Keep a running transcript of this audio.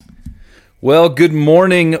Well, good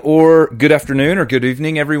morning or good afternoon or good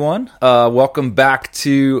evening, everyone. Welcome back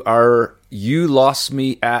to our You Lost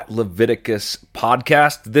Me at Leviticus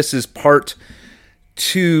podcast. This is part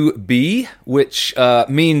 2B, which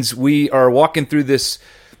means we are walking through this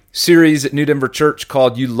series at New Denver Church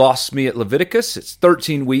called You Lost Me at Leviticus. It's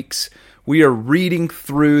 13 weeks. We are reading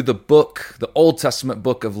through the book, the Old Testament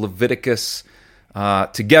book of Leviticus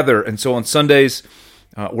together. And so on Sundays,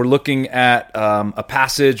 we're looking at a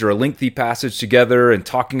passage or a lengthy passage together and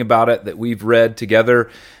talking about it that we've read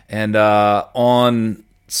together. And on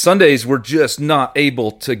Sundays, we're just not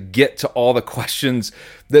able to get to all the questions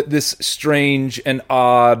that this strange and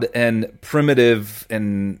odd and primitive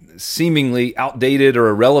and seemingly outdated or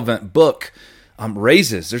irrelevant book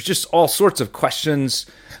raises. There's just all sorts of questions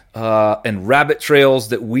and rabbit trails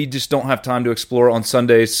that we just don't have time to explore on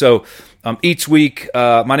Sundays. So each week,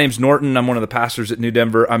 my name's Norton. I'm one of the pastors at New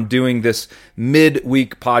Denver. I'm doing this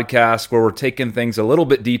mid-week podcast where we're taking things a little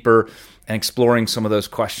bit deeper and exploring some of those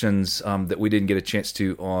questions that we didn't get a chance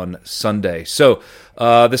to on Sunday. So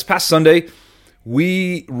this past Sunday,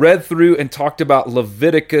 we read through and talked about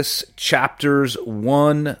Leviticus chapters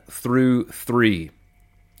 1 through 3.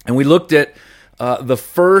 And we looked at the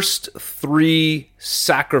first 3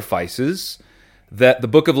 sacrifices that the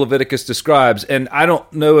book of Leviticus describes. And I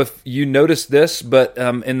don't know if you noticed this, but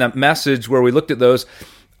in that message where we looked at those,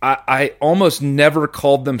 I almost never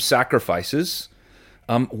called them sacrifices.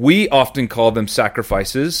 We often call them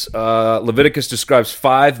sacrifices. Leviticus describes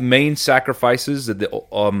 5 main sacrifices that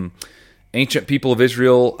the ancient people of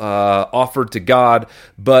Israel offered to God,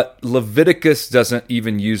 but Leviticus doesn't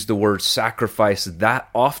even use the word sacrifice that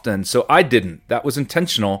often. So I didn't. That was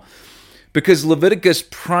intentional, because Leviticus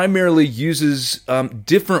primarily uses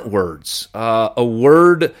different words. A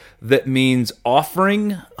word that means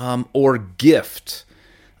offering or gift.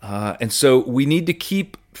 And so we need to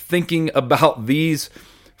keep thinking about these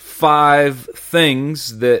 5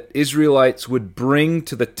 things that Israelites would bring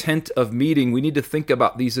to the tent of meeting. We need to think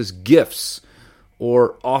about these as gifts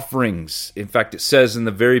or offerings. In fact, it says in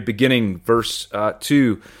the very beginning, verse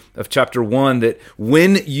 2 of chapter 1, that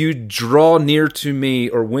when you draw near to me,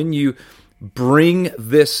 or when you bring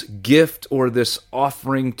this gift or this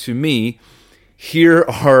offering to me, here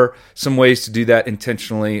are some ways to do that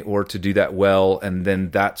intentionally or to do that well. And then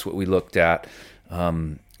that's what we looked at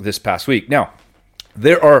this past week. Now,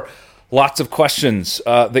 there are lots of questions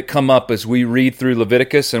that come up as we read through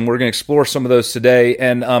Leviticus, and we're going to explore some of those today.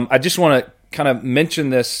 And I just want to kind of mention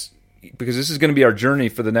this because this is going to be our journey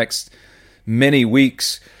for the next many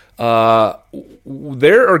weeks. There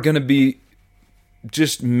are going to be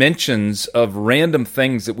just mentions of random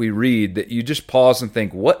things that we read that you just pause and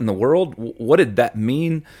think, what in the world? What did that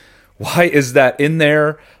mean? Why is that in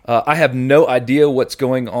there? I have no idea what's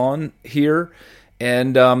going on here.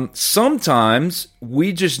 And sometimes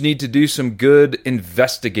we just need to do some good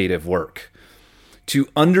investigative work to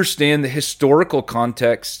understand the historical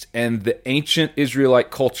context and the ancient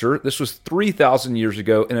Israelite culture. This was 3,000 years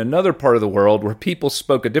ago in another part of the world where people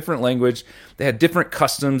spoke a different language, they had different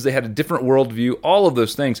customs, they had a different worldview, all of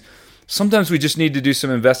those things. Sometimes we just need to do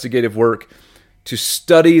some investigative work to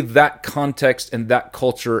study that context and that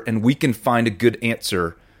culture, and we can find a good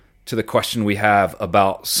answer to the question we have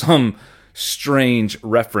about some strange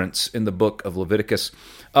reference in the book of Leviticus.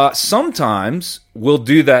 Sometimes we'll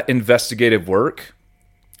do that investigative work,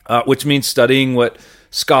 which means studying what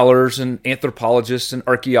scholars and anthropologists and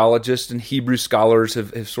archaeologists and Hebrew scholars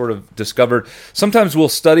have sort of discovered. Sometimes we'll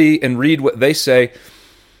study and read what they say,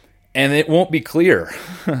 and it won't be clear.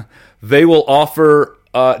 They will offer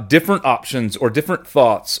different options or different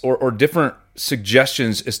thoughts or different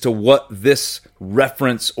suggestions as to what this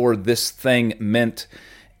reference or this thing meant.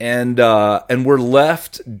 And we're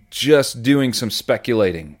left just doing some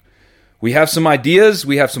speculating. We have some ideas,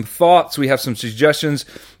 we have some thoughts, we have some suggestions,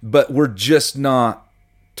 but we're just not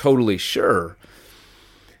totally sure.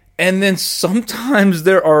 And then sometimes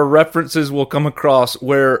there are references we'll come across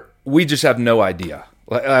where we just have no idea.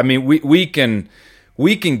 I mean, we can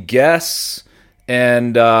guess,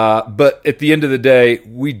 and but at the end of the day,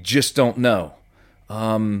 we just don't know.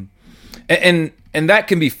 And that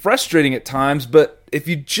can be frustrating at times, but if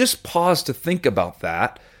you just pause to think about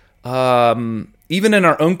that, even in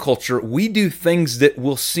our own culture, we do things that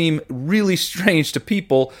will seem really strange to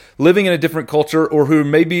people living in a different culture or who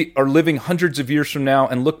maybe are living hundreds of years from now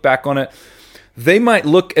and look back on it. They might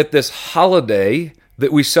look at this holiday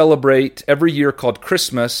that we celebrate every year called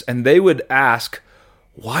Christmas, and they would ask,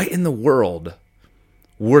 why in the world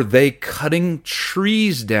were they cutting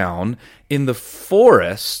trees down in the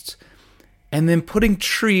forest and then putting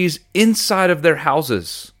trees inside of their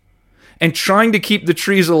houses? and trying to keep the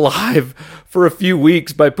trees alive for a few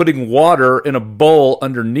weeks by putting water in a bowl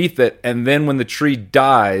underneath it. And then when the tree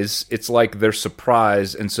dies, it's like they're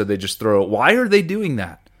surprised, and so they just throw it. Why are they doing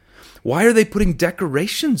that? Why are they putting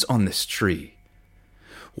decorations on this tree?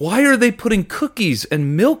 Why are they putting cookies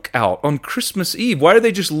and milk out on Christmas Eve? Why are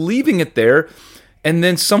they just leaving it there, and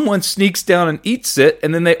then someone sneaks down and eats it,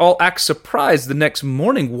 and then they all act surprised the next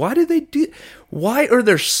morning? Why do they do? Why are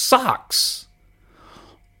there socks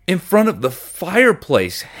in front of the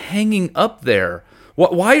fireplace hanging up there?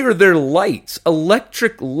 Why are there lights,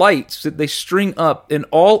 electric lights that they string up in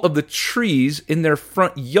all of the trees in their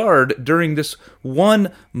front yard during this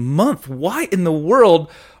 1 month? Why in the world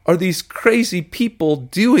are these crazy people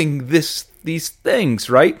doing these things,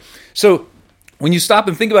 right? So when you stop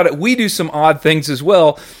and think about it, we do some odd things as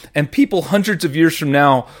well, and people hundreds of years from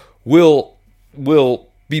now will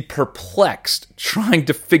be perplexed trying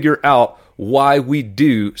to figure out why we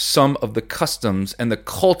do some of the customs and the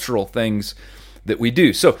cultural things that we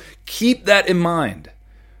do. So keep that in mind.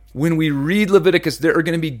 When we read Leviticus, there are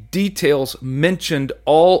going to be details mentioned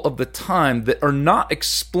all of the time that are not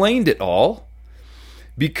explained at all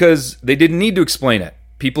because they didn't need to explain it.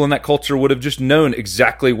 People in that culture would have just known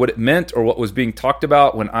exactly what it meant or what was being talked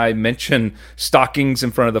about when I mention stockings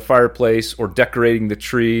in front of the fireplace or decorating the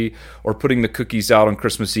tree or putting the cookies out on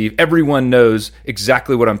Christmas Eve. Everyone knows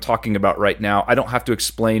exactly what I'm talking about right now. I don't have to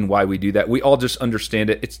explain why we do that. We all just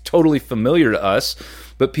understand it. It's totally familiar to us,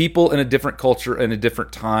 but people in a different culture and a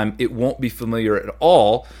different time, it won't be familiar at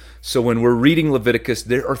all. So when we're reading Leviticus,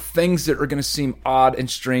 there are things that are going to seem odd and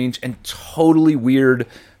strange and totally weird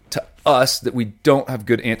to us that we don't have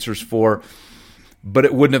good answers for, but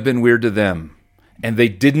it wouldn't have been weird to them. And they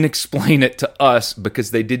didn't explain it to us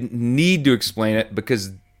because they didn't need to explain it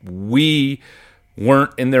because we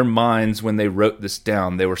weren't in their minds when they wrote this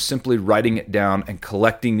down. They were simply writing it down and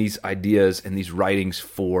collecting these ideas and these writings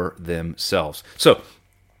for themselves. So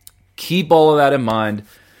keep all of that in mind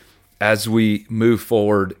as we move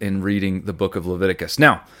forward in reading the book of Leviticus.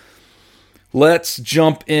 Now, let's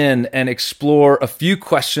jump in and explore a few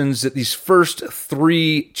questions that these first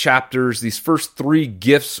 3 chapters, these first 3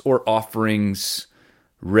 gifts or offerings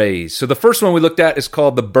raise. So the first one we looked at is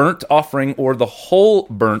called the burnt offering or the whole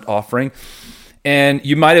burnt offering. And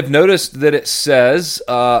you might have noticed that it says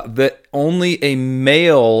that only a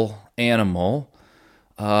male animal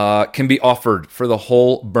can be offered for the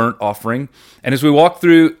whole burnt offering. And as we walk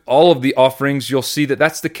through all of the offerings, you'll see that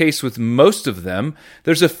that's the case with most of them.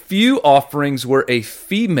 There's a few offerings where a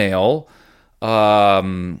female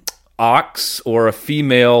ox or a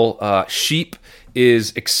female sheep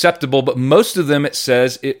is acceptable, but most of them, it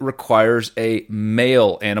says it requires a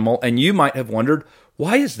male animal. And you might have wondered,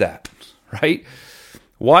 why is that, right?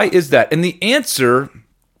 Why is that? And the answer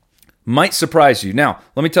might surprise you. Now,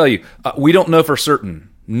 let me tell you, we don't know for certain.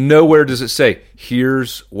 Nowhere does it say,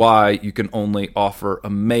 here's why you can only offer a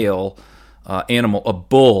male animal, a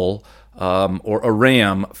bull or a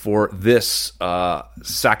ram for this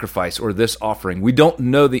sacrifice or this offering. We don't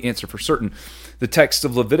know the answer for certain. The text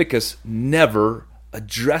of Leviticus never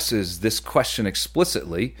addresses this question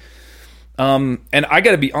explicitly. And I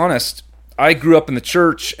got to be honest, I grew up in the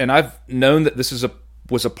church, and I've known that this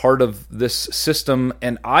was a part of this system,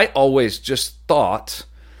 and I always just thought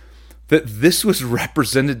that this was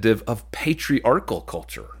representative of patriarchal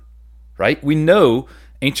culture, right? We know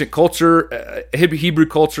ancient culture, Hebrew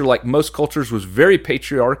culture, like most cultures, was very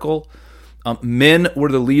patriarchal. Men were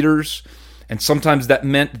the leaders, and sometimes that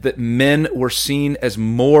meant that men were seen as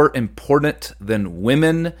more important than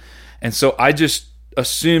women. And so I just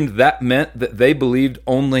assumed that meant that they believed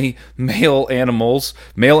only male animals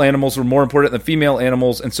were more important than female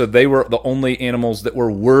animals, and so they were the only animals that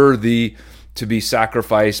were worthy to be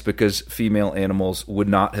sacrificed because female animals would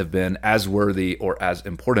not have been as worthy or as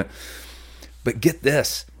important. But get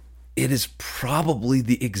this, it is probably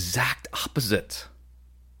the exact opposite.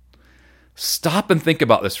 Stop and think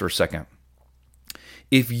about this for a second.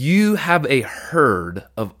 If you have a herd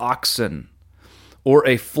of oxen or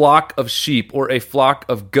a flock of sheep or a flock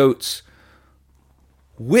of goats,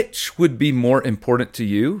 which would be more important to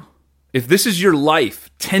you? If this is your life,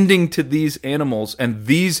 tending to these animals, and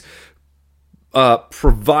these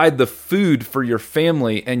provide the food for your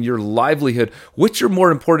family and your livelihood, which are more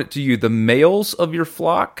important to you, the males of your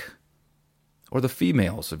flock or the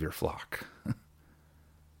females of your flock?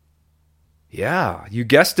 Yeah, you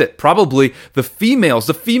guessed it. Probably the females.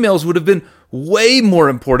 The females would have been way more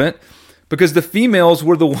important because the females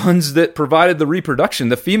were the ones that provided the reproduction.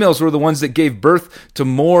 The females were the ones that gave birth to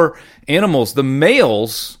more animals. The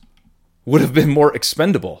males would have been more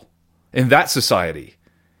expendable in that society.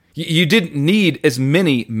 You didn't need as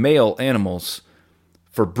many male animals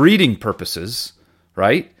for breeding purposes,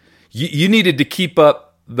 right? You needed to keep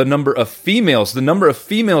up the number of females. The number of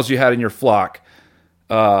females you had in your flock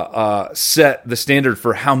set the standard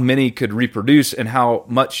for how many could reproduce and how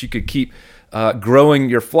much you could keep growing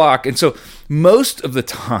your flock. And so most of the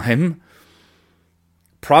time,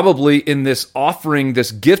 probably in this offering,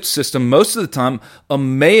 this gift system, most of the time, a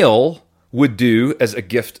male would do as a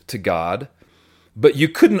gift to God, but you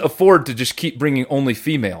couldn't afford to just keep bringing only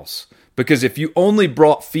females, because if you only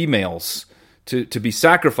brought females to be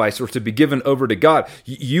sacrificed or to be given over to God,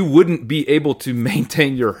 you wouldn't be able to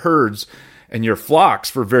maintain your herds and your flocks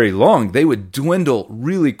for very long. They would dwindle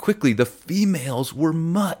really quickly. The females were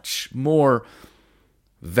much more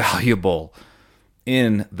valuable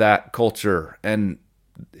in that culture. And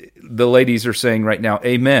the ladies are saying right now,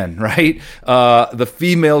 amen, right? The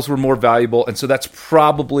females were more valuable. And so that's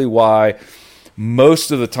probably why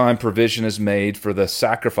most of the time provision is made for the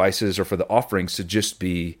sacrifices or for the offerings to just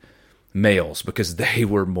be males, because they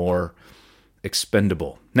were more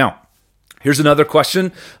expendable. Now, here's another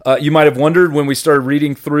question. You might have wondered when we started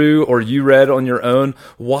reading through, or you read on your own,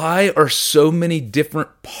 why are so many different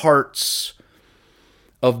parts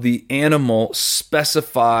of the animal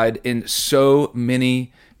specified in so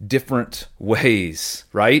many different ways,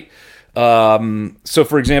 right? So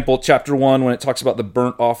for example, chapter 1, when it talks about the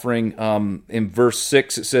burnt offering, in verse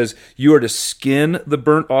 6, it says, you are to skin the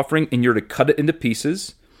burnt offering and you're to cut it into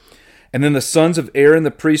pieces. And then the sons of Aaron,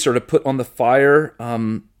 the priests, are to put on the fire,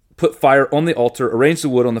 put fire on the altar, arrange the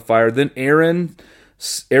wood on the fire. Then Aaron's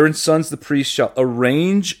sons, the priests, shall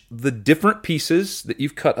arrange the different pieces that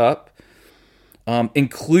you've cut up,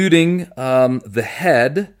 including the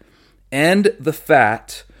head and the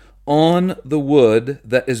fat on the wood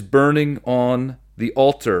that is burning on the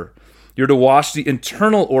altar. You're to wash the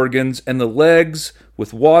internal organs and the legs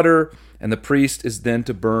with water, and the priest is then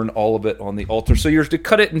to burn all of it on the altar. So you're to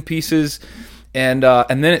cut it in pieces, and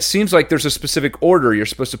then it seems like there's a specific order. You're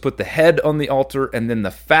supposed to put the head on the altar, and then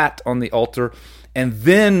the fat on the altar, and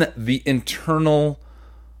then the internal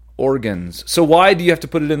organs. So why do you have to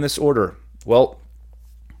put it in this order? Well,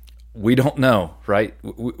 we don't know, right?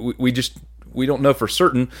 We don't know for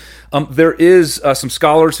certain. There is some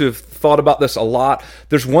scholars who have thought about this a lot.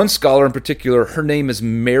 There's one scholar in particular. Her name is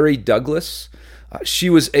Mary Douglas. She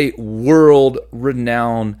was a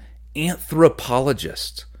world-renowned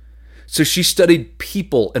anthropologist. So she studied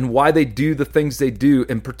people and why they do the things they do,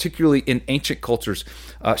 and particularly in ancient cultures.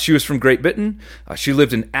 She was from Great Britain. She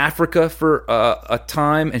lived in Africa for a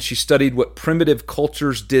time, and she studied what primitive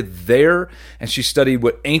cultures did there, and she studied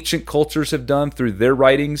what ancient cultures have done through their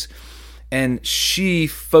writings. And she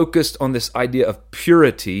focused on this idea of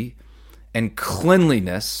purity and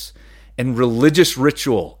cleanliness and religious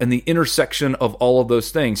ritual and the intersection of all of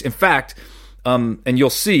those things. In fact, and you'll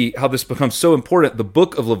see how this becomes so important, the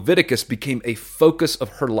book of Leviticus became a focus of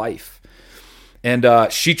her life. And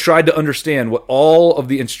she tried to understand what all of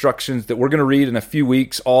the instructions that we're going to read in a few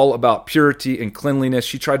weeks, all about purity and cleanliness,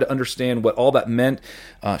 she tried to understand what all that meant.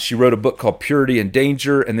 She wrote a book called Purity and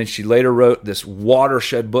Danger, and then she later wrote this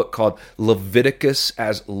watershed book called Leviticus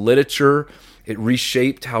as literature. It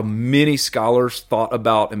reshaped how many scholars thought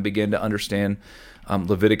about and began to understand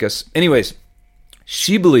Leviticus. Anyways,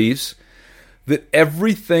 she believes that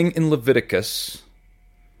everything in Leviticus,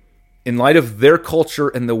 in light of their culture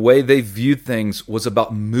and the way they viewed things, was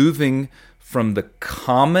about moving from the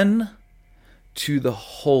common to the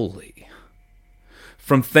holy.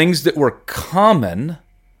 From things that were common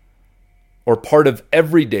or part of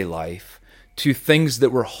everyday life to things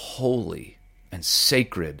that were holy and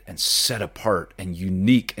sacred and set apart and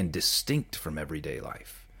unique and distinct from everyday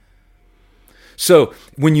life. So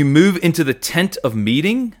when you move into the tent of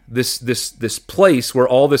meeting, this place where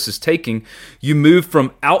all this is taking, you move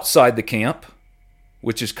from outside the camp,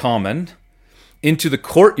 which is common, into the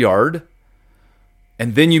courtyard,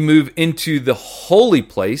 and then you move into the holy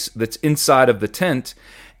place that's inside of the tent.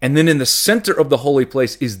 And then in the center of the holy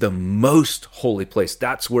place is the most holy place.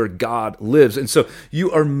 That's where God lives. And so you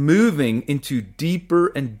are moving into deeper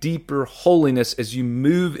and deeper holiness as you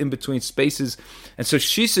move in between spaces. And so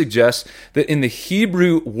she suggests that in the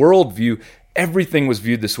Hebrew worldview, everything was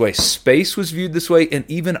viewed this way. Space was viewed this way, and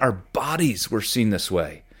even our bodies were seen this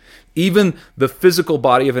way. Even the physical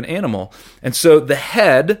body of an animal. And so the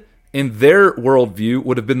head, in their worldview,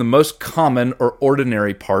 would have been the most common or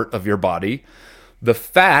ordinary part of your body. The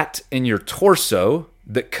fat in your torso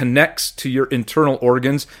that connects to your internal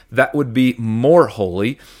organs, that would be more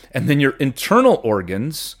holy. And then your internal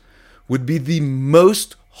organs would be the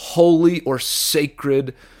most holy or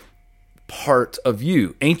sacred part of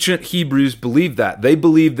you. Ancient Hebrews believed that. They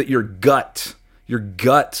believed that your gut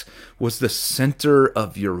was the center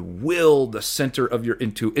of your will, the center of your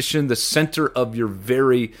intuition, the center of your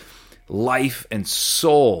very life and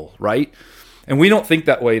soul, right? And we don't think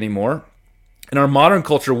that way anymore. In our modern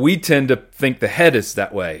culture, we tend to think the head is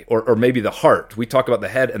that way, or maybe the heart. We talk about the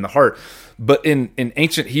head and the heart. But in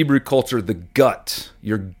ancient Hebrew culture, the gut,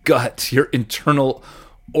 your internal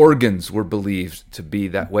organs were believed to be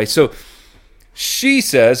that way. So she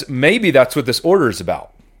says maybe that's what this order is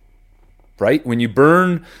about, right? When you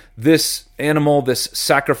burn this animal, this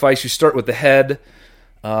sacrifice, you start with the head,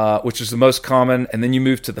 which is the most common, and then you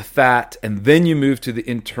move to the fat, and then you move to the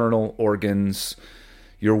internal organs.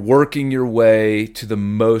 You're working your way to the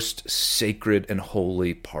most sacred and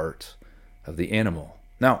holy part of the animal.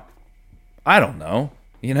 Now, I don't know.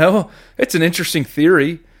 It's an interesting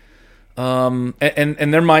theory. And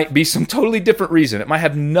there might be some totally different reason. It might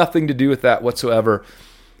have nothing to do with that whatsoever.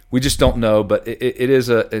 We just don't know, but it is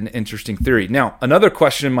an interesting theory. Now, another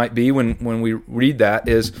question might be when we read that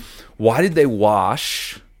is, why did they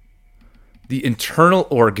wash the internal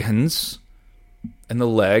organs and the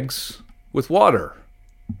legs with water?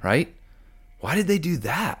 Right? Why did they do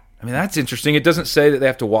that? I mean, that's interesting. It doesn't say that they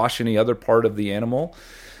have to wash any other part of the animal.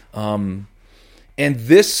 And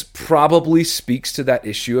this probably speaks to that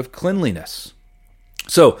issue of cleanliness.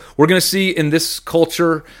 So we're going to see in this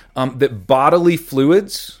culture that bodily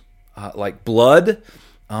fluids, like blood,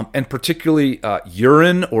 and particularly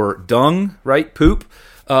urine or dung, right, poop,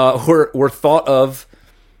 were thought of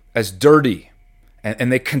as dirty, and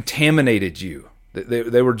they contaminated you.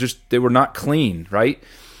 They were not clean, right?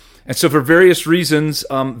 And so for various reasons,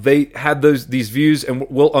 they had these views, and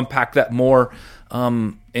we'll unpack that more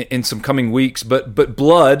in some coming weeks. But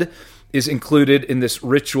blood is included in this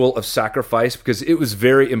ritual of sacrifice because it was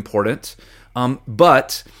very important.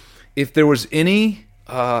 But if there was any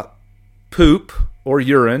poop or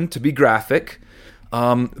urine, to be graphic,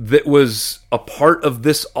 that was a part of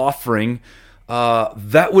this offering,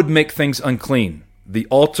 that would make things unclean. The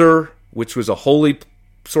altar, which was a holy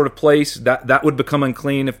sort of place, that would become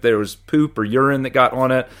unclean if there was poop or urine that got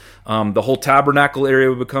on it. The whole tabernacle area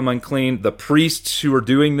would become unclean. The priests who were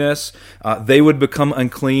doing this, they would become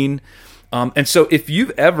unclean. And so if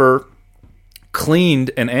you've ever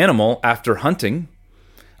cleaned an animal after hunting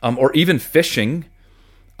or even fishing,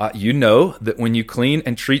 you know that when you clean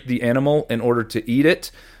and treat the animal in order to eat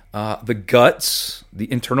it, the guts,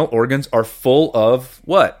 the internal organs are full of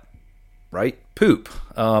what? Right? Poop.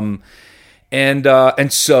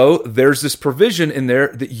 And so there's this provision in there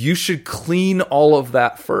that you should clean all of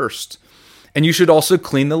that first. And you should also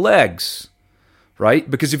clean the legs, right?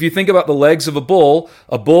 Because if you think about the legs of a bull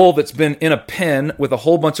that's been in a pen with a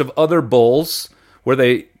whole bunch of other bulls where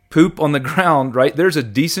they poop on the ground, right? There's a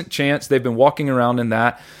decent chance they've been walking around in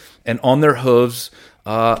that, and on their hooves,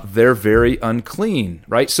 they're very unclean,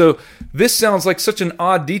 right? So this sounds like such an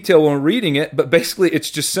odd detail when we're reading it, but basically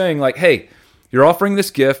it's just saying like, hey, you're offering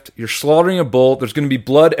this gift, you're slaughtering a bull, there's going to be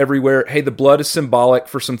blood everywhere. Hey, the blood is symbolic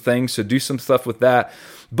for some things, so do some stuff with that.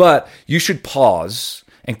 But you should pause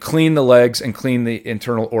and clean the legs and clean the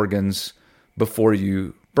internal organs before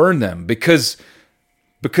you burn them because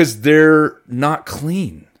they're not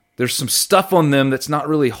clean. There's some stuff on them that's not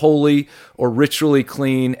really holy or ritually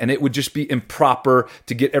clean, and it would just be improper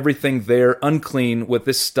to get everything there unclean with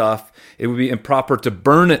this stuff. It would be improper to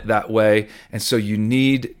burn it that way, and so you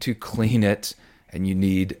need to clean it, and you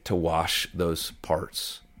need to wash those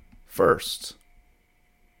parts first.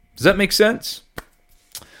 Does that make sense?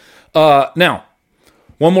 Now,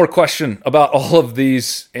 one more question about all of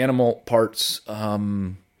these animal parts.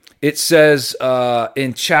 It says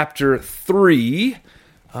in chapter 3...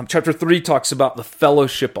 Chapter 3 talks about the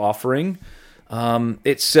fellowship offering.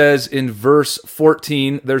 It says in verse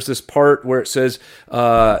 14, there's this part where it says,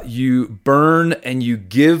 you burn and you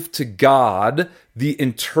give to God the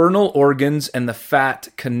internal organs and the fat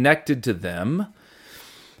connected to them.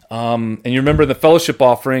 And you remember the fellowship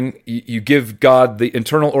offering, you give God the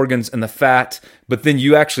internal organs and the fat, but then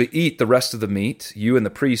you actually eat the rest of the meat. You and the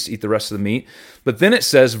priest eat the rest of the meat. But then it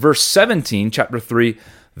says, verse 17, chapter 3,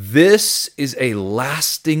 this is a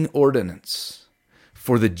lasting ordinance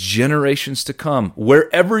for the generations to come,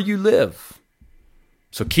 wherever you live.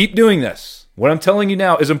 So keep doing this. What I'm telling you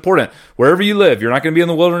now is important. Wherever you live, you're not going to be in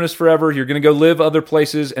the wilderness forever. You're going to go live other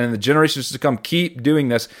places, and in the generations to come, keep doing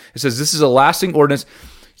this. It says this is a lasting ordinance.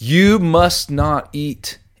 You must not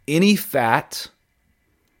eat any fat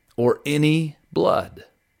or any blood.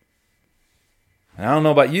 And I don't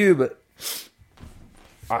know about you, but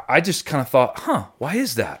I just kind of thought, why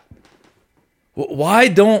is that? Why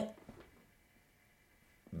don't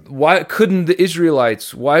Why couldn't the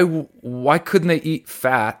Israelites, why couldn't they eat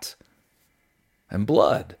fat and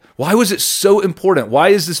blood? Why was it so important? Why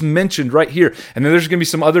is this mentioned right here? And then there's going to be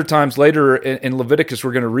some other times later in Leviticus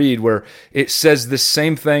we're going to read where it says this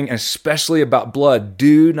same thing, and especially about blood.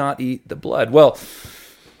 Do not eat the blood. Well,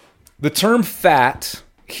 the term fat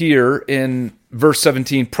here in verse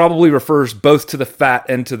 17 probably refers both to the fat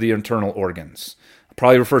and to the internal organs.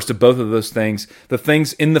 Probably refers to both of those things. The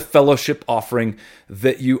things in the fellowship offering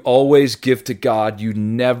that you always give to God, you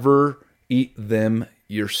never eat them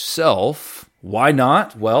yourself. Why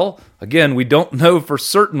not? Well, again, we don't know for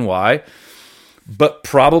certain why, but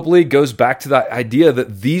probably goes back to that idea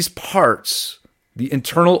that these parts, the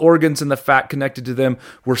internal organs and the fat connected to them,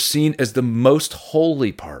 were seen as the most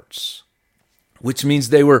holy parts, which means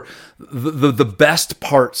they were the best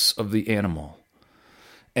parts of the animal.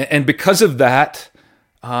 And because of that,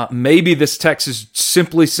 maybe this text is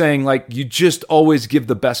simply saying, like, you just always give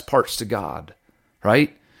the best parts to God,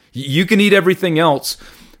 right? You can eat everything else,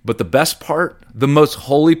 but the best part, the most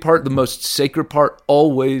holy part, the most sacred part,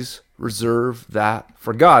 always reserve that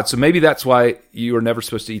for God. So maybe that's why you are never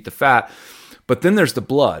supposed to eat the fat. But then there's the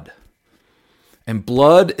blood. And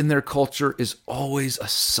blood in their culture is always a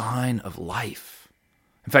sign of life.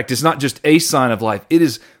 In fact, it's not just a sign of life, it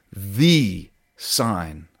is the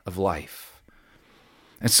sign of life.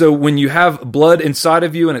 And so when you have blood inside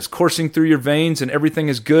of you and it's coursing through your veins and everything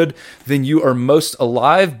is good, then you are most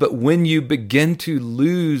alive. But when you begin to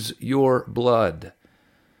lose your blood,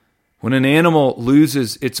 when an animal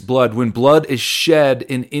loses its blood, when blood is shed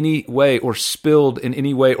in any way or spilled in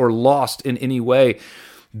any way or lost in any way,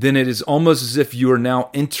 then it is almost as if you are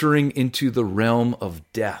now entering into the realm of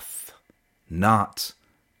death, not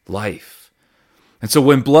life. And so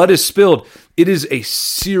when blood is spilled, it is a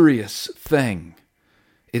serious thing.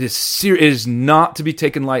 It is not to be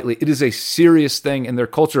taken lightly. It is a serious thing in their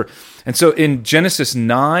culture. And so in Genesis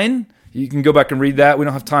 9, you can go back and read that. We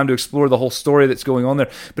don't have time to explore the whole story that's going on there.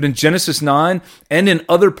 But in Genesis 9 and in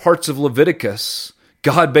other parts of Leviticus,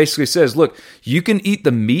 God basically says, look, you can eat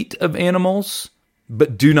the meat of animals,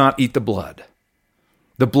 but do not eat the blood.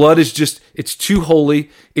 The blood is just, it's too holy.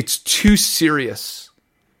 It's too serious.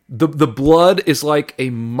 The blood is like a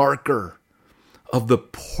marker of the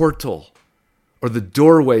portal or the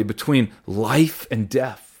doorway between life and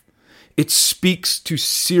death. It speaks to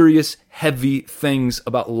serious, heavy things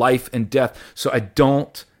about life and death. So I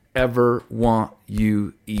don't ever want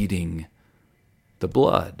you eating the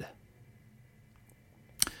blood.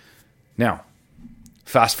 Now,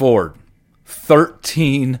 fast forward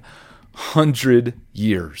 1,300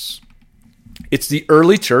 years. It's the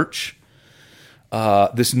early church.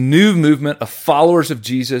 This new movement of followers of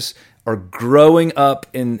Jesus are growing up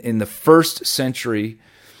in the first century,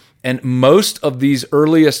 and most of these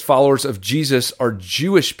earliest followers of Jesus are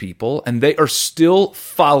Jewish people, and they are still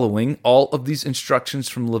following all of these instructions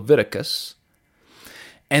from Leviticus.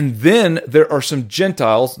 And then there are some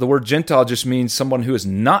Gentiles. The word Gentile just means someone who is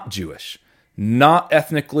not Jewish, not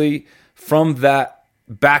ethnically from that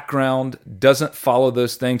background, doesn't follow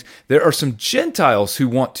those things. There are some Gentiles who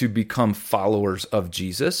want to become followers of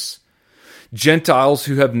Jesus. Gentiles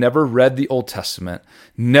who have never read the Old Testament,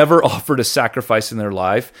 never offered a sacrifice in their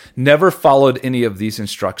life, never followed any of these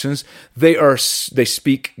instructions. They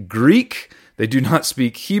speak Greek. They do not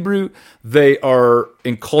speak Hebrew. They are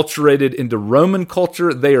enculturated into Roman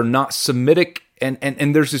culture. They are not Semitic. And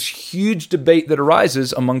there's this huge debate that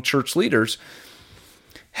arises among church leaders.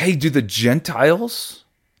 Hey, do the Gentiles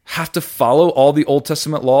have to follow all the Old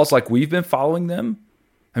Testament laws like we've been following them?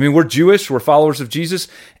 I mean, we're Jewish, we're followers of Jesus,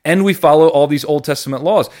 and we follow all these Old Testament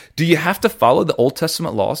laws. Do you have to follow the Old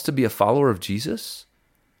Testament laws to be a follower of Jesus?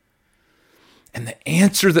 And the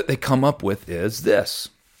answer that they come up with is this.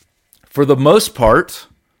 For the most part,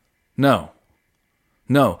 no.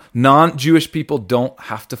 Non-Jewish people don't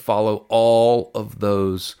have to follow all of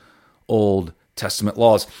those Old Testament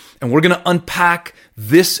laws. And we're going to unpack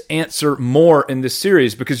this answer more in this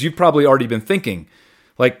series because you've probably already been thinking,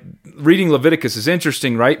 like, reading Leviticus is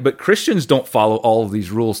interesting, right? But Christians don't follow all of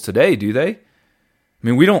these rules today, do they? I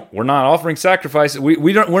mean, we're not offering sacrifices.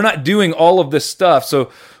 We're not doing all of this stuff.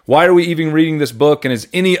 So why are we even reading this book? And is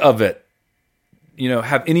any of it,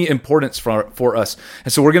 have any importance for us?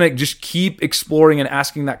 And so we're going to just keep exploring and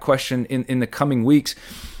asking that question in the coming weeks.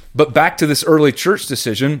 But back to this early church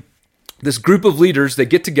decision, this group of leaders, they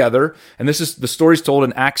get together, and this is the story's told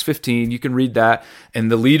in Acts 15. You can read that.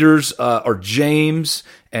 And the leaders are James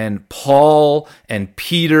and Paul and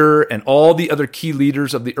Peter and all the other key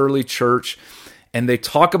leaders of the early church. And they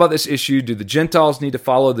talk about this issue. Do the Gentiles need to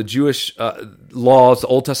follow the Jewish laws, the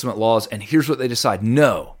Old Testament laws? And here's what they decide.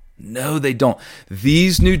 No. No, they don't.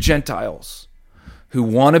 These new Gentiles who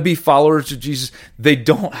want to be followers of Jesus, they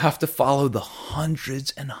don't have to follow the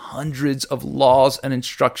hundreds and hundreds of laws and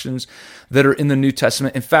instructions that are in the New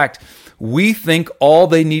Testament. In fact, we think all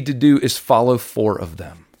they need to do is follow 4 of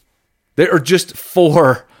them. There are just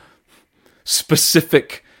 4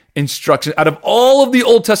 specific instructions out of all of the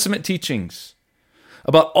Old Testament teachings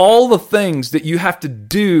about all the things that you have to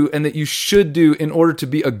do and that you should do in order to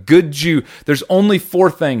be a good Jew. There's only 4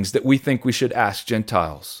 things that we think we should ask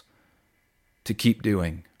Gentiles to keep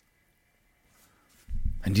doing.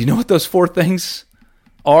 And do you know what those 4 things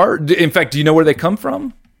are? In fact, do you know where they come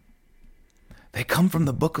from? They come from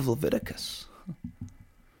the book of Leviticus.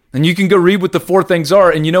 And you can go read what the 4 things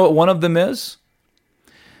are, and you know what one of them is?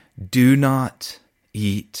 Do not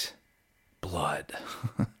eat blood.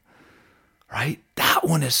 Right? That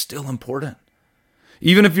one is still important.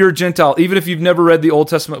 Even if you're a Gentile, even if you've never read the Old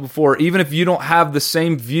Testament before, even if you don't have the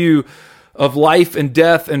same view of life and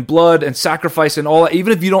death and blood and sacrifice and all that,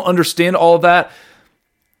 even if you don't understand all of that,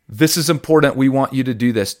 this is important. We want you to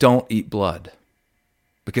do this. Don't eat blood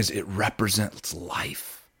because it represents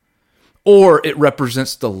life, or it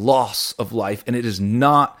represents the loss of life, and it is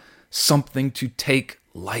not something to take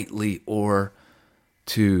lightly or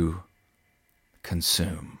to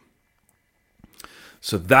consume.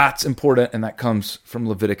 So that's important, and that comes from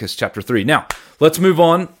Leviticus chapter 3. Now, let's move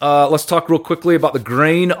on. Let's talk real quickly about the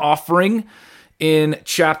grain offering in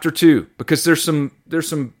chapter 2, because there's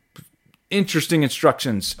some interesting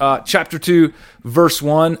instructions. Chapter 2, verse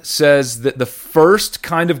 1 says that the first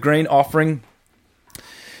kind of grain offering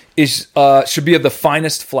should be of the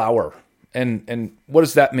finest flour. And what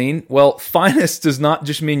does that mean? Well, finest does not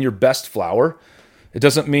just mean your best flour. It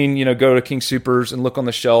doesn't mean, go to King Soopers and look on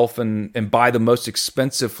the shelf and buy the most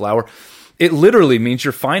expensive flour. It literally means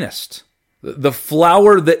your finest. The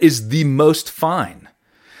flour that is the most fine,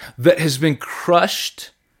 that has been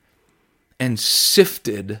crushed and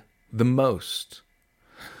sifted the most.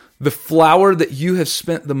 The flour that you have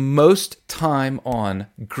spent the most time on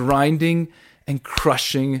grinding and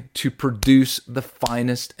crushing to produce the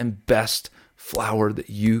finest and best flour that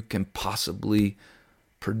you can possibly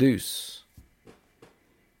produce.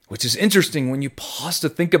 Which is interesting when you pause to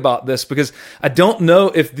think about this, because I don't know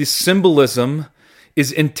if the symbolism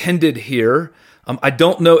is intended here. I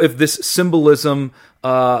don't know if this symbolism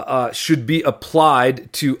should be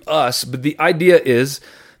applied to us, but the idea is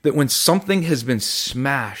that when something has been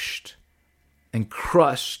smashed and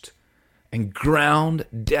crushed and ground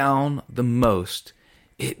down the most,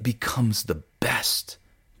 it becomes the best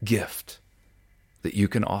gift that you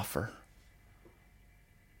can offer.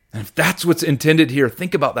 And if that's what's intended here,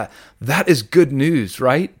 think about that. That is good news,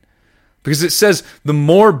 right? Because it says, the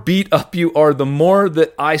more beat up you are, the more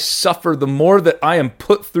that I suffer, the more that I am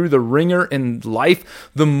put through the ringer in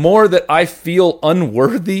life, the more that I feel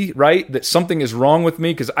unworthy, right? That something is wrong with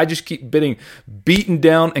me because I just keep getting beaten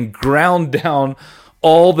down and ground down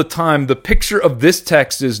all the time. The picture of this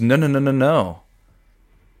text is no.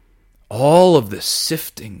 All of this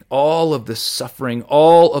sifting, all of this suffering,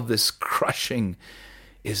 all of this crushing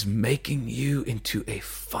is making you into a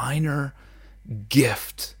finer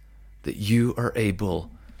gift that you are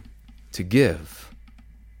able to give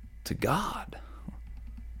to God.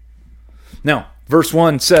 Now, verse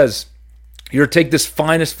 1 says, you're to take this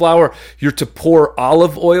finest flour, you're to pour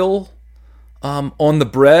olive oil on the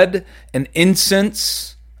bread and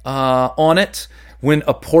incense on it when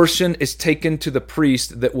a portion is taken to the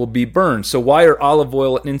priest that will be burned. So why are olive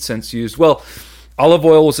oil and incense used? Well, olive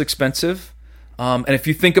oil was expensive. And if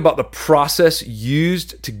you think about the process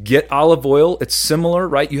used to get olive oil, it's similar,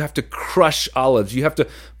 right? You have to crush olives. You have to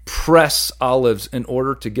press olives in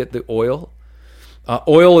order to get the oil.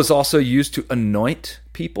 Oil is also used to anoint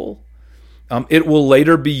people. It will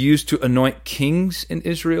later be used to anoint kings in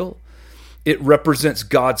Israel. It represents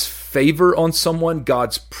God's favor on someone,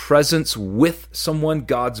 God's presence with someone,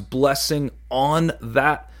 God's blessing on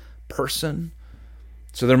that person.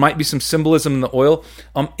 So there might be some symbolism in the oil.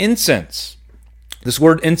 Incense. This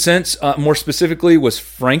word incense, more specifically, was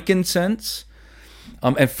frankincense.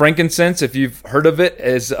 And frankincense, if you've heard of it,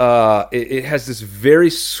 is it has this very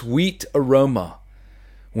sweet aroma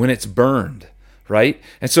when it's burned, right?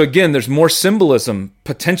 And so again, there's more symbolism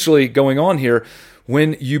potentially going on here.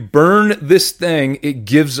 When you burn this thing, it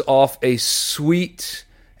gives off a sweet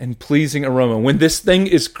and pleasing aroma. When this thing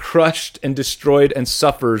is crushed and destroyed and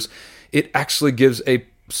suffers, it actually gives a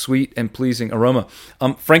sweet and pleasing aroma.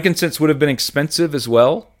 Frankincense would have been expensive as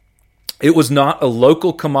well. It was not a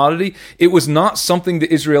local commodity. It was not something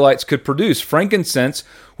the Israelites could produce. Frankincense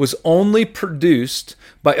was only produced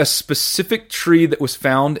by a specific tree that was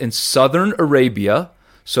found in southern Arabia.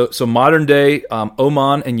 so modern day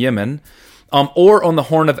Oman and Yemen, or on the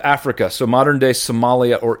Horn of Africa, so modern day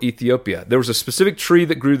Somalia or Ethiopia. There was a specific tree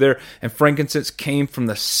that grew there, and frankincense came from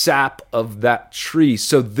the sap of that tree.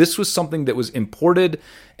 So this was something that was imported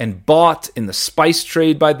and bought in the spice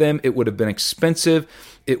trade by them. It would have been expensive.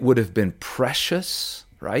 It would have been precious,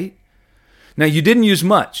 right? Now, you didn't use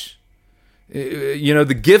much.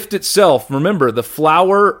 The gift itself, remember, the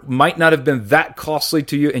flour might not have been that costly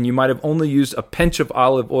to you, and you might have only used a pinch of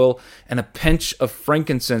olive oil and a pinch of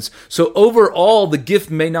frankincense. So overall, the gift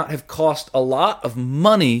may not have cost a lot of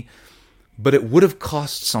money, but it would have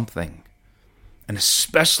cost something. And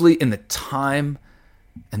especially in the time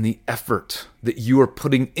and the effort that you are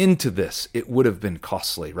putting into this, it would have been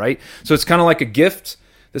costly, right? So it's kind of like a gift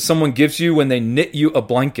that someone gives you when they knit you a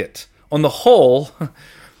blanket. On the whole,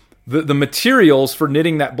 the materials for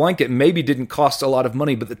knitting that blanket maybe didn't cost a lot of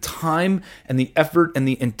money, but the time and the effort and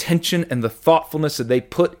the intention and the thoughtfulness that they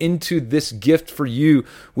put into this gift for you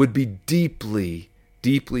would be deeply,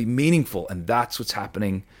 deeply meaningful. And that's what's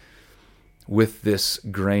happening with this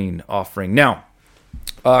grain offering. Now,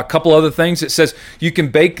 a couple other things. It says you can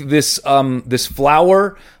bake this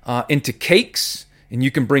flour into cakes, and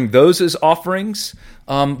you can bring those as offerings.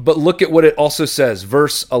 But look at what it also says,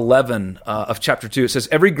 verse 11 of chapter 2. It says,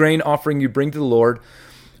 every grain offering you bring to the Lord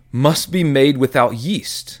must be made without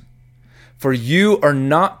yeast. For you are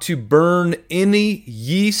not to burn any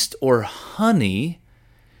yeast or honey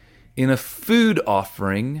in a food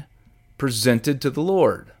offering presented to the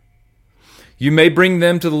Lord. You may bring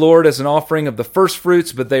them to the Lord as an offering of the first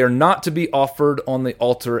fruits, but they are not to be offered on the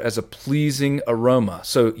altar as a pleasing aroma.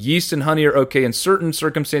 So yeast and honey are okay in certain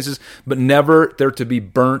circumstances, but never they're to be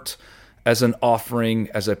burnt as an offering,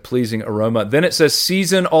 as a pleasing aroma. Then it says,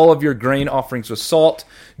 season all of your grain offerings with salt.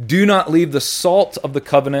 Do not leave the salt of the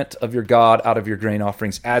covenant of your God out of your grain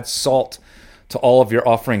offerings. Add salt to all of your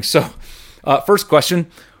offerings. So first question,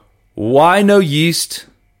 why no yeast?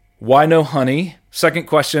 Why no honey? Second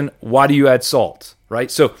question, why do you add salt,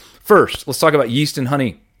 right? So first, let's talk about yeast and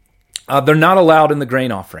honey. They're not allowed in the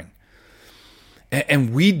grain offering.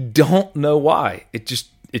 And we don't know why.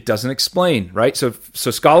 It doesn't explain, right? So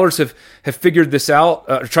scholars have figured this out,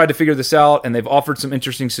 or tried to figure this out, and they've offered some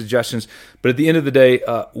interesting suggestions. But at the end of the day,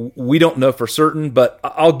 we don't know for certain, but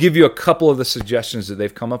I'll give you a couple of the suggestions that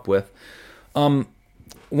they've come up with.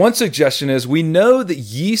 One suggestion is we know that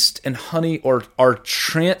yeast and honey are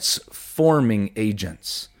transforming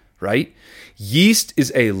agents, right? Yeast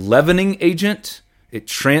is a leavening agent. It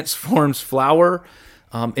transforms flour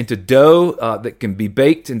into dough that can be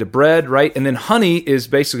baked into bread, right? And then honey is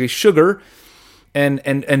basically sugar.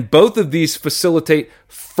 And both of these facilitate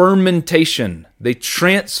fermentation. They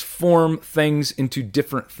transform things into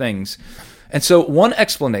different things. And so one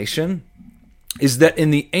explanation is that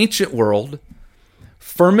in the ancient world,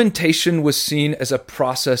 fermentation was seen as a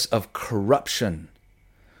process of corruption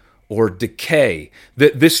or decay.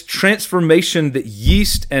 That this transformation that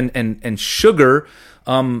yeast and sugar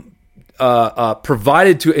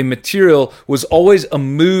provided to a material was always a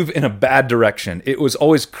move in a bad direction. It was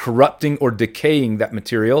always corrupting or decaying that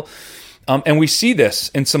material. And we see this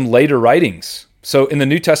in some later writings. So in the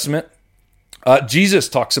New Testament, Jesus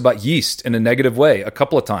talks about yeast in a negative way a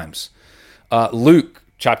couple of times. Luke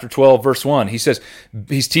chapter 12, verse 1, he says,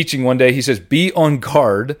 he's teaching one day, he says, be on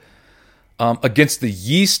guard against the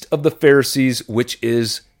yeast of the Pharisees, which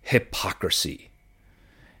is hypocrisy.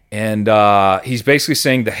 And he's basically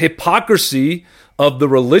saying the hypocrisy of the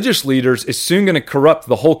religious leaders is soon going to corrupt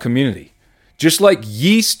the whole community. Just like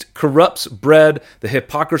yeast corrupts bread, the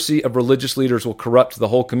hypocrisy of religious leaders will corrupt the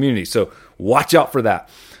whole community. So watch out for that.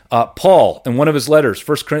 Paul, in one of his letters,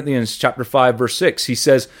 1 Corinthians chapter 5, verse 6, he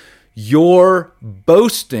says, your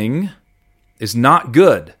boasting is not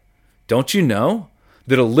good. Don't you know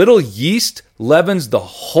that a little yeast leavens the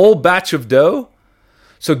whole batch of dough?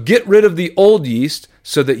 So get rid of the old yeast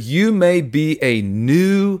so that you may be a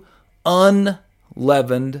new,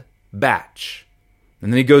 unleavened batch.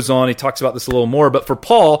 And then he goes on, he talks about this a little more. But for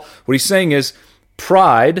Paul, what he's saying is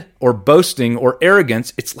pride or boasting or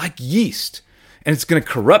arrogance, it's like yeast, and it's going to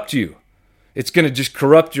corrupt you. It's going to just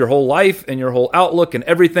corrupt your whole life and your whole outlook and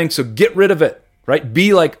everything. So get rid of it, right?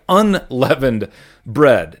 Be like unleavened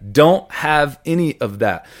bread. Don't have any of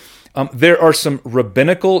that. There are some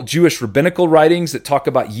Jewish rabbinical writings that talk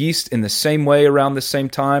about yeast in the same way around the same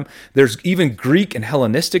time. There's even Greek and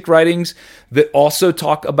Hellenistic writings that also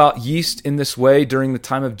talk about yeast in this way during the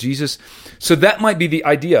time of Jesus. So that might be the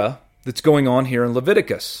idea that's going on here in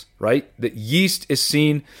Leviticus, right? That yeast is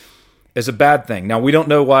seen as a bad thing. Now, we don't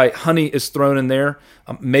know why honey is thrown in there.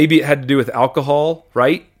 Maybe it had to do with alcohol,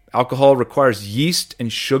 right? Alcohol requires yeast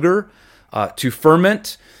and sugar to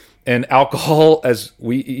ferment. And alcohol, as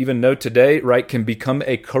we even know today, right, can become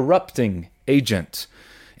a corrupting agent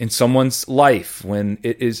in someone's life when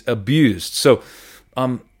it is abused. So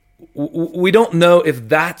we don't know if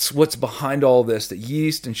that's what's behind all this, that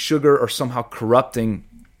yeast and sugar are somehow corrupting.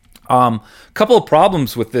 A couple of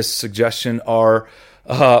problems with this suggestion are,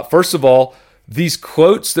 first of all, these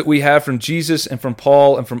quotes that we have from Jesus and from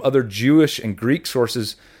Paul and from other Jewish and Greek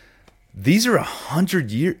sources, these are 1,000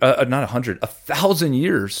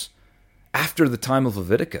 years after the time of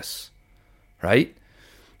Leviticus, right?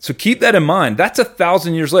 So keep that in mind. That's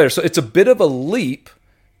 1,000 years later. So it's a bit of a leap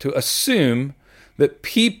to assume that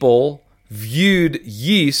people viewed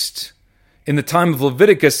yeast in the time of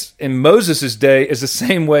Leviticus in Moses' day is the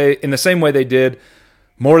same way they did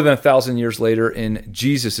more than 1,000 years later in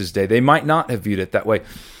Jesus' day. They might not have viewed it that way.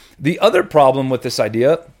 The other problem with this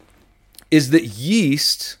idea is that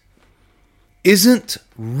yeast isn't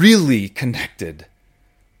really connected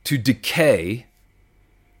to decay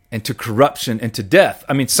and to corruption and to death.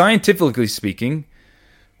 I mean, scientifically speaking,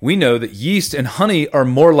 we know that yeast and honey are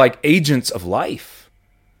more like agents of life.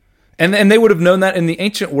 And they would have known that in the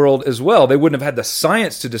ancient world as well. They wouldn't have had the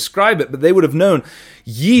science to describe it, but they would have known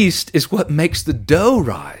yeast is what makes the dough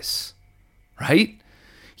rise, right?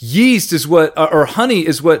 Yeast is or honey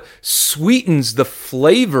is what sweetens the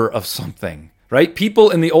flavor of something, right? People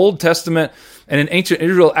in the Old Testament and in ancient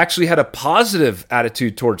Israel actually had a positive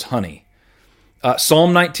attitude towards honey.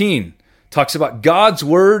 Psalm 19 talks about God's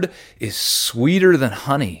word is sweeter than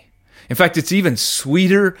honey. In fact, it's even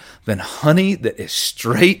sweeter than honey that is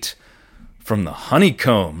straight from the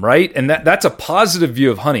honeycomb, right? And that's a positive view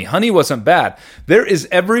of honey. Honey wasn't bad. There is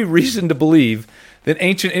every reason to believe that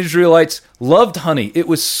ancient Israelites loved honey. It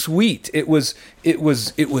was sweet. It was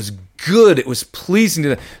good. It was pleasing to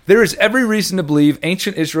them. There is every reason to believe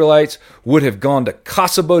ancient Israelites would have gone to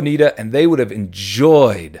Casa Bonita and they would have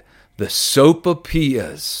enjoyed the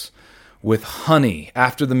sopapillas with honey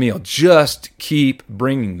after the meal. Just keep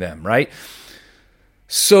bringing them, right?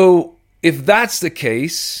 So if that's the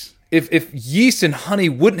case, if yeast and honey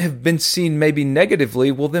wouldn't have been seen maybe negatively,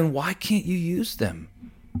 well, then why can't you use them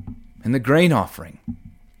in the grain offering?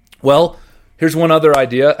 Well, here's one other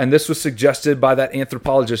idea, and this was suggested by that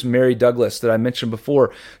anthropologist, Mary Douglas, that I mentioned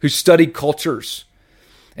before, who studied cultures.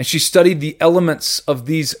 And she studied the elements of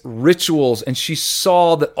these rituals, and she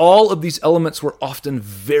saw that all of these elements were often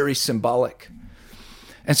very symbolic.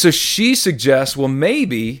 And so she suggests, well,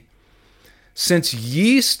 maybe since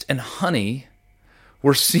yeast and honey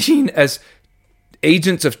were seen as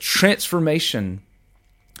agents of transformation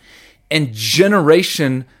and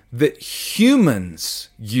generation that humans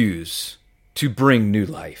use to bring new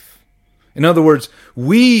life. In other words,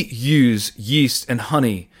 we use yeast and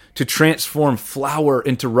honey to transform flour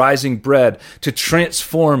into rising bread, to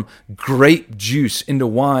transform grape juice into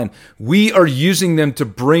wine. We are using them to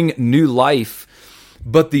bring new life,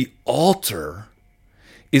 but the altar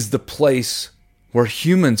is the place where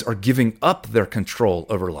humans are giving up their control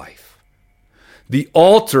over life. The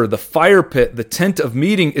altar, the fire pit, the tent of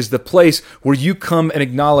meeting is the place where you come and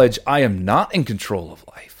acknowledge, I am not in control of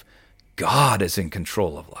life. God is in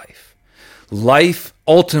control of life. Life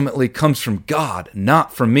ultimately comes from God,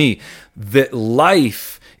 not from me. That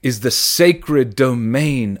life is the sacred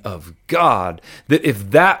domain of God. That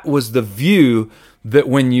if that was the view, that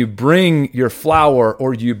when you bring your flour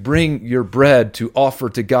or you bring your bread to offer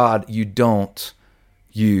to God, you don't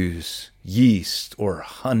use yeast or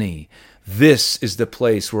honey. This is the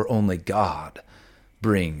place where only God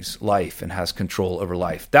brings life and has control over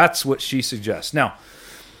life. That's what she suggests. Now,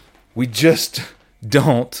 we just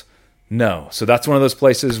don't know. So that's one of those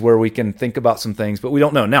places where we can think about some things, but we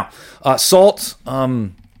don't know. Now, salt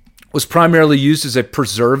was primarily used as a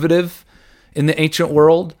preservative in the ancient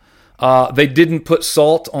world. They didn't put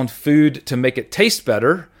salt on food to make it taste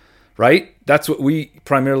better, right? That's what we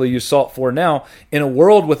primarily use salt for now. In a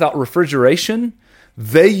world without refrigeration,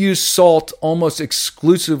 they use salt almost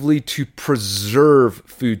exclusively to preserve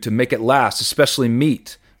food, to make it last, especially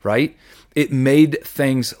meat, right? It made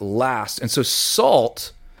things last. And so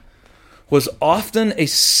salt was often a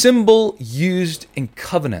symbol used in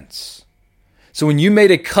covenants. So when you made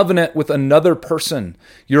a covenant with another person,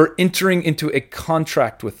 you're entering into a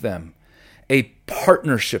contract with them, a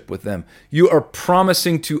partnership with them. You are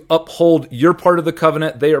promising to uphold your part of the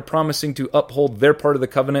covenant. They are promising to uphold their part of the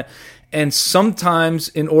covenant. And sometimes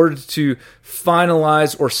in order to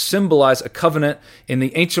finalize or symbolize a covenant in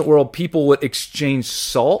the ancient world, people would exchange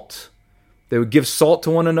salt. They would give salt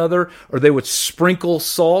to one another, or they would sprinkle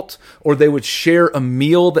salt, or they would share a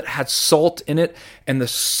meal that had salt in it. And the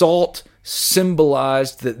salt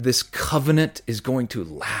symbolized that this covenant is going to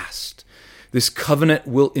last. This covenant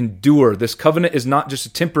will endure. This covenant is not just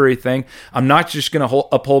a temporary thing. I'm not just going to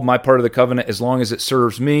uphold my part of the covenant as long as it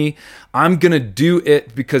serves me. I'm going to do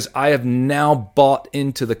it because I have now bought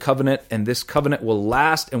into the covenant, and this covenant will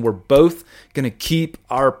last, and we're both going to keep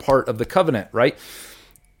our part of the covenant, right?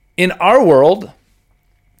 In our world,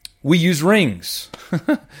 we use rings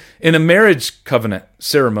in a marriage covenant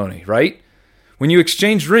ceremony, right? When you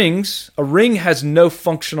exchange rings, a ring has no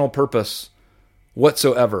functional purpose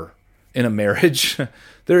whatsoever in a marriage.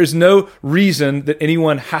 There is no reason that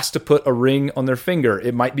anyone has to put a ring on their finger.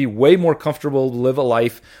 It might be way more comfortable to live a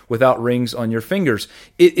life without rings on your fingers.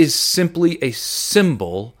 It is simply a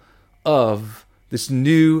symbol of this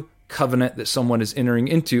new covenant that someone is entering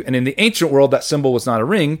into. And in the ancient world, that symbol was not a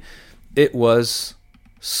ring. It was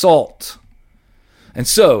salt. And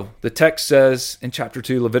so the text says in chapter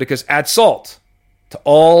 2, Leviticus, add salt to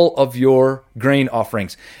all of your grain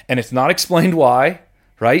offerings. And it's not explained why,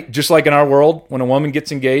 right? Just like in our world, when a woman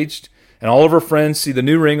gets engaged and all of her friends see the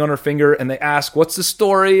new ring on her finger and they ask, what's the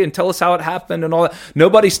story? And tell us how it happened and all that.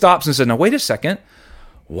 Nobody stops and says, now wait a second.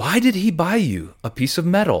 Why did he buy you a piece of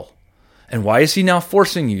metal? And why is he now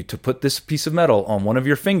forcing you to put this piece of metal on one of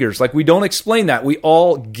your fingers? Like, we don't explain that. We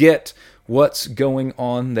all get what's going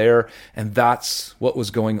on there. And that's what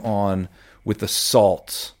was going on with the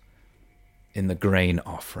salt in the grain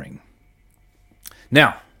offering.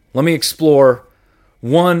 Now, let me explore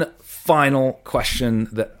one final question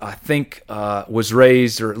that I think was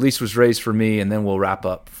raised, or at least was raised for me, and then we'll wrap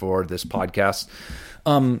up for this podcast.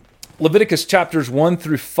 Leviticus chapters 1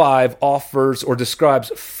 through 5 offers or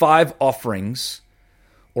describes 5 offerings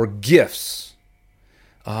or gifts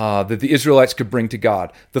that the Israelites could bring to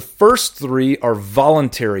God. The first 3 are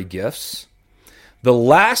voluntary gifts. The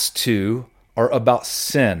last 2 are about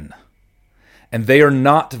sin. And they are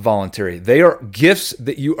not voluntary. They are gifts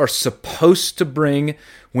that you are supposed to bring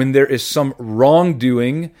when there is some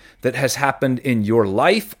wrongdoing that has happened in your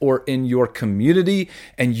life or in your community,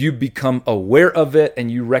 and you become aware of it and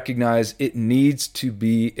you recognize it needs to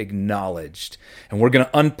be acknowledged. And we're going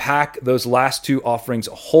to unpack those last 2 offerings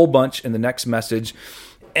a whole bunch in the next message.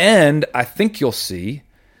 And I think you'll see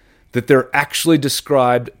that they're actually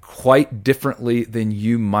described quite differently than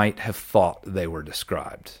you might have thought they were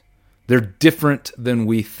described. They're different than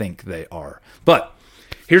we think they are. But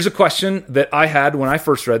here's a question that I had when I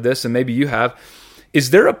first read this, and maybe you have. Is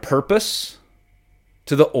there a purpose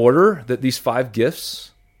to the order that these 5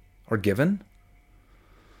 gifts are given?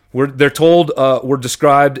 They're told, we're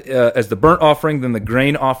described as the burnt offering, then the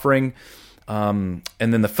grain offering, and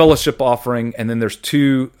then the fellowship offering, and then there's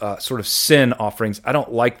 2 sort of sin offerings. I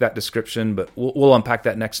don't like that description, but we'll unpack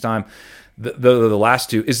that next time. The last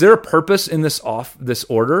 2. Is there a purpose in this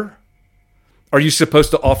order? Are you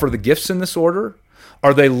supposed to offer the gifts in this order?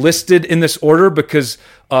 Are they listed in this order because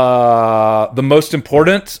the most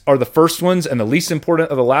important are the first ones and the least important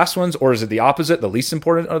are the last ones? Or is it the opposite? The least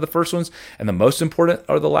important are the first ones and the most important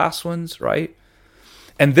are the last ones, right?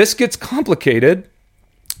 And this gets complicated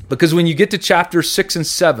because when you get to chapters 6 and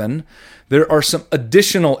 7, there are some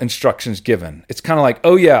additional instructions given. It's kind of like,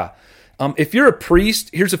 oh yeah, if you're a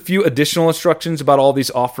priest, here's a few additional instructions about all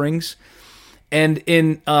these offerings. And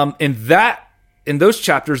in those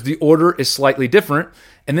chapters, the order is slightly different.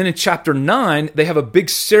 And then in chapter 9, they have a big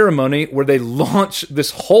ceremony where they launch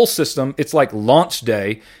this whole system. It's like launch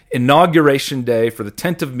day, inauguration day for the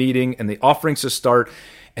tent of meeting and the offerings to start.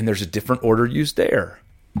 And there's a different order used there.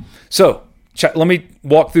 So let me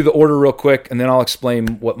walk through the order real quick, and then I'll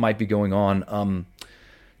explain what might be going on.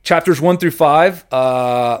 Chapters 1 through 5,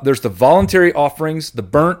 there's the voluntary offerings, the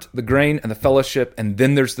burnt, the grain, and the fellowship. And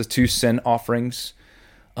then there's the 2 sin offerings.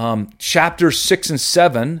 Chapters 6 and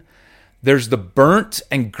 7, there's the burnt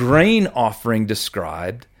and grain offering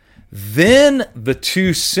described. Then the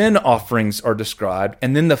 2 sin offerings are described.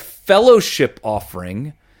 And then the fellowship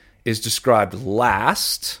offering is described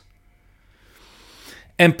last.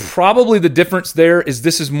 And probably the difference there is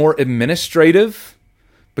this is more administrative,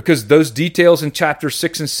 because those details in chapter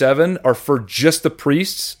 6 and 7 are for just the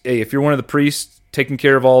priests. Hey, if you're one of the priests taking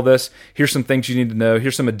care of all this, here's some things you need to know.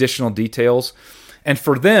 Here's some additional details. And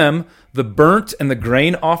for them, the burnt and the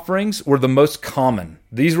grain offerings were the most common.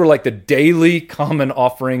 These were like the daily common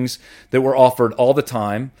offerings that were offered all the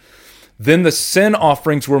time. Then the sin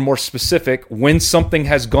offerings were more specific when something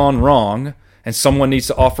has gone wrong and someone needs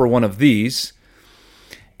to offer one of these.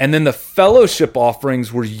 And then the fellowship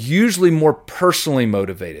offerings were usually more personally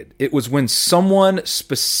motivated. It was when someone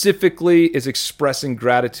specifically is expressing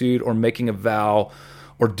gratitude or making a vow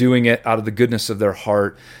or doing it out of the goodness of their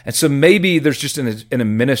heart. And so maybe there's just an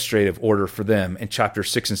administrative order for them in chapter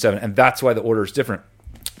 6 and 7, and that's why the order is different.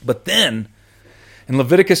 But then, In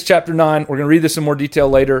Leviticus chapter 9, we're going to read this in more detail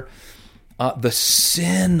later, the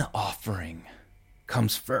sin offering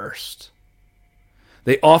comes first.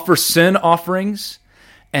 They offer sin offerings,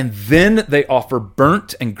 and then they offer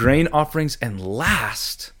burnt and grain offerings, and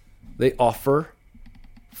last, they offer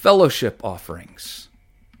fellowship offerings.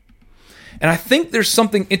 And I think there's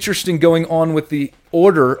something interesting going on with the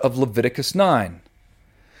order of Leviticus 9.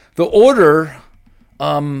 The order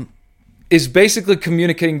is basically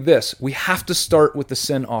communicating this. We have to start with the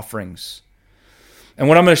sin offerings. And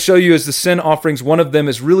what I'm going to show you is the sin offerings. One of them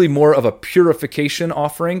is really more of a purification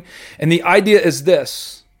offering. And the idea is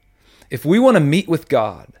this. If we want to meet with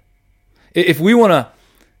God, if we want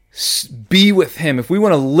to be with Him, if we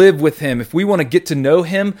want to live with Him, if we want to get to know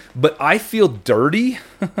Him, but I feel dirty,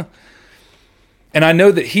 and I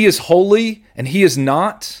know that He is holy and He is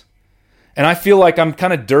not, and I feel like I'm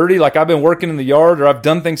kind of dirty, like I've been working in the yard or I've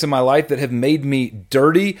done things in my life that have made me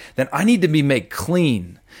dirty, then I need to be made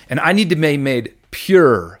clean and I need to be made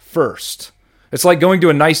pure first. It's like going to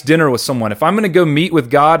a nice dinner with someone. If I'm going to go meet with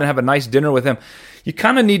God and have a nice dinner with Him, you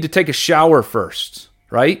kind of need to take a shower first,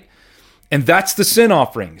 right? And that's the sin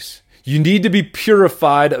offerings. You need to be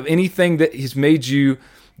purified of anything that has made you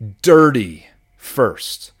dirty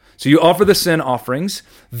first. So you offer the sin offerings.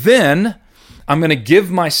 Then I'm going to give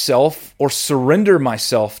myself or surrender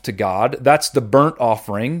myself to God. That's the burnt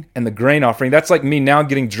offering and the grain offering. That's like me now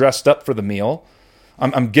getting dressed up for the meal.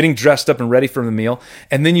 I'm getting dressed up and ready for the meal.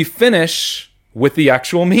 And then you finish with the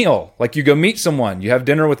actual meal. Like you go meet someone, you have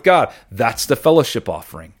dinner with God. That's the fellowship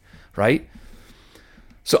offering, right?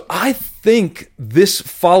 So I think this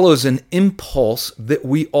follows an impulse that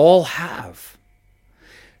we all have.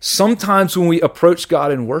 Sometimes when we approach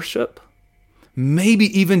God in worship, maybe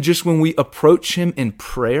even just when we approach Him in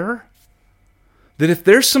prayer, that if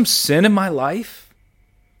there's some sin in my life,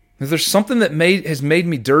 if there's something that has made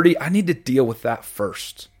me dirty, I need to deal with that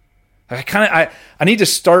first. I need to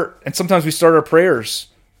start, and sometimes we start our prayers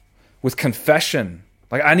with confession.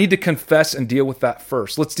 Like I need to confess and deal with that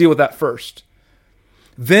first. Let's deal with that first.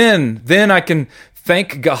 Then I can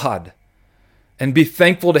thank God and be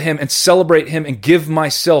thankful to Him and celebrate Him and give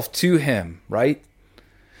myself to Him, right?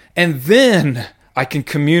 And then I can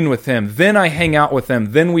commune with Him. Then I hang out with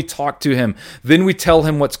Him. Then we talk to Him. Then we tell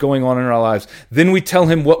Him what's going on in our lives. Then we tell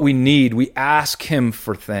Him what we need. We ask Him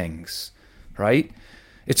for things, right?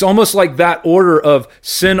 It's almost like that order of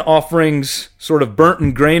sin offerings, sort of burnt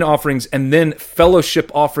and grain offerings, and then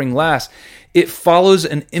fellowship offering last. It follows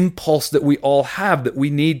an impulse that we all have, that we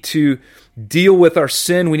need to deal with our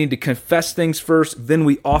sin. We need to confess things first. Then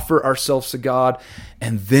we offer ourselves to God,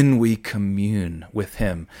 and then we commune with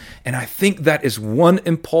Him. And I think that is one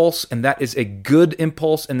impulse, and that is a good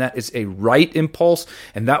impulse, and that is a right impulse.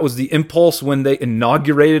 And that was the impulse when they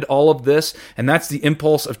inaugurated all of this. And that's the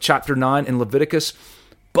impulse of chapter 9 in Leviticus.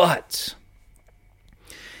 But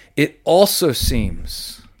it also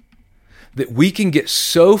seems that we can get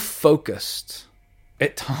so focused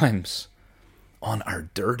at times on our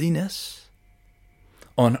dirtiness,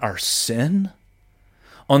 on our sin,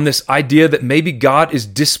 on this idea that maybe God is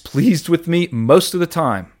displeased with me most of the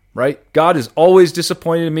time, right? God is always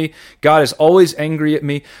disappointed in me. God is always angry at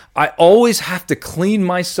me. I always have to clean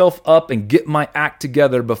myself up and get my act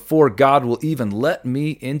together before God will even let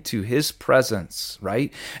me into His presence,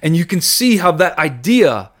 right? And you can see how that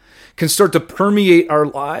idea can start to permeate our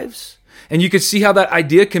lives. And you can see how that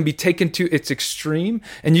idea can be taken to its extreme.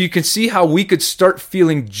 And you can see how we could start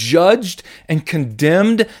feeling judged and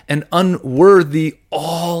condemned and unworthy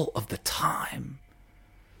all of the time.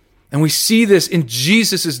 And we see this in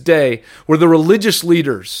Jesus' day, where the religious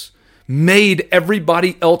leaders made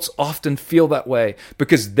everybody else often feel that way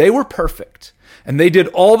because they were perfect and they did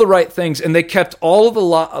all the right things and they kept all the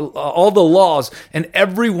laws, and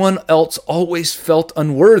everyone else always felt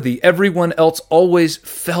unworthy. Everyone else always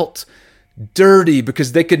felt dirty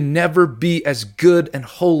because they could never be as good and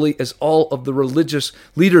holy as all of the religious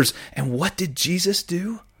leaders. And what did Jesus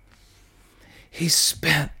do? He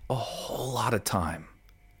spent a whole lot of time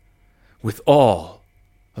with all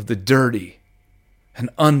of the dirty and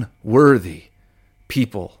unworthy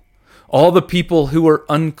people. All the people who were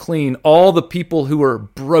unclean, all the people who were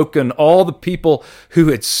broken, all the people who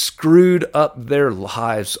had screwed up their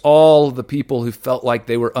lives, all the people who felt like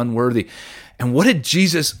they were unworthy. And what did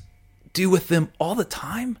Jesus do with them all the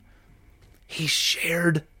time? He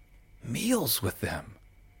shared meals with them.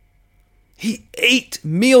 He ate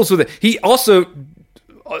meals with them. He also,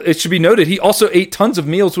 it should be noted, he also ate tons of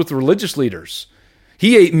meals with religious leaders.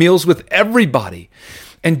 He ate meals with everybody.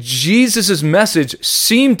 And Jesus' message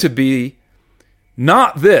seemed to be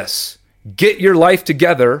not this: get your life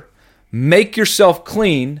together, make yourself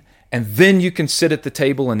clean, and then you can sit at the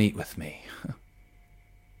table and eat with me.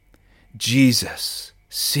 Jesus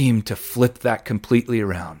seemed to flip that completely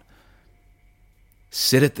around.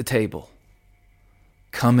 Sit at the table.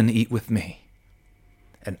 Come and eat with me,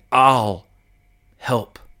 and I'll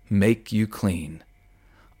help make you clean.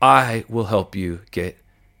 I will help you get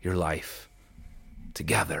your life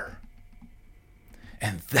together.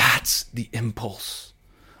 And that's the impulse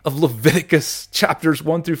of Leviticus chapters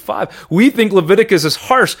 1 through 5. We think Leviticus is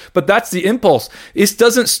harsh, but that's the impulse. It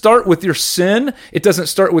doesn't start with your sin. It doesn't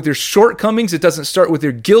start with your shortcomings. It doesn't start with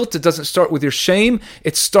your guilt. It doesn't start with your shame.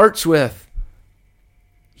 It starts with,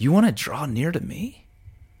 you want to draw near to me?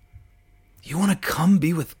 You want to come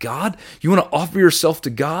be with God? You want to offer yourself to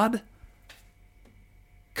God?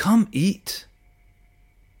 Come eat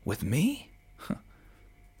with me.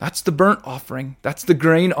 That's the burnt offering. That's the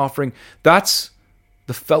grain offering. That's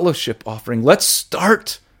the fellowship offering. Let's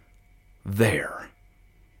start there.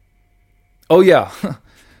 Oh yeah.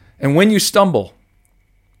 And when you stumble,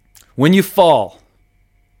 when you fall,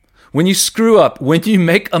 when you screw up, when you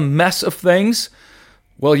make a mess of things,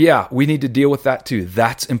 well, yeah, we need to deal with that too.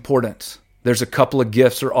 That's important. There's a couple of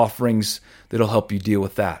gifts or offerings that'll help you deal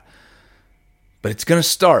with that. But it's going to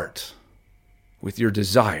start with your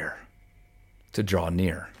desire to draw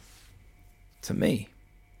near to me.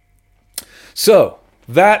 So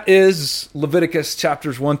that is Leviticus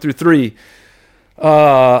chapters 1 through 3.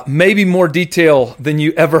 Maybe more detail than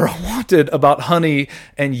you ever wanted about honey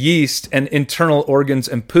and yeast and internal organs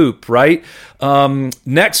and poop, right?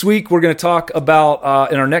 Next week, we're going to talk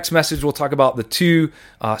about, in our next message, we'll talk about the two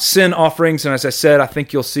sin offerings. And as I said, I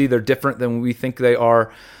think you'll see they're different than we think they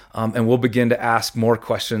are. And we'll begin to ask more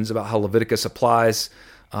questions about how Leviticus applies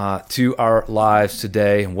to our lives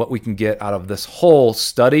today and what we can get out of this whole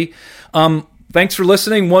study. Thanks for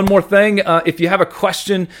listening. One more thing. If you have a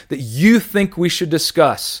question that you think we should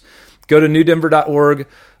discuss, go to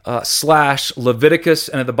newdenver.org/Leviticus.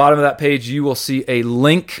 And at the bottom of that page, you will see a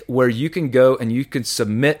link where you can go and you can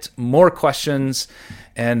submit more questions.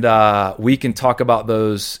 And we can talk about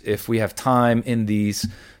those if we have time in these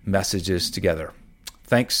messages together.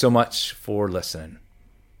 Thanks so much for listening.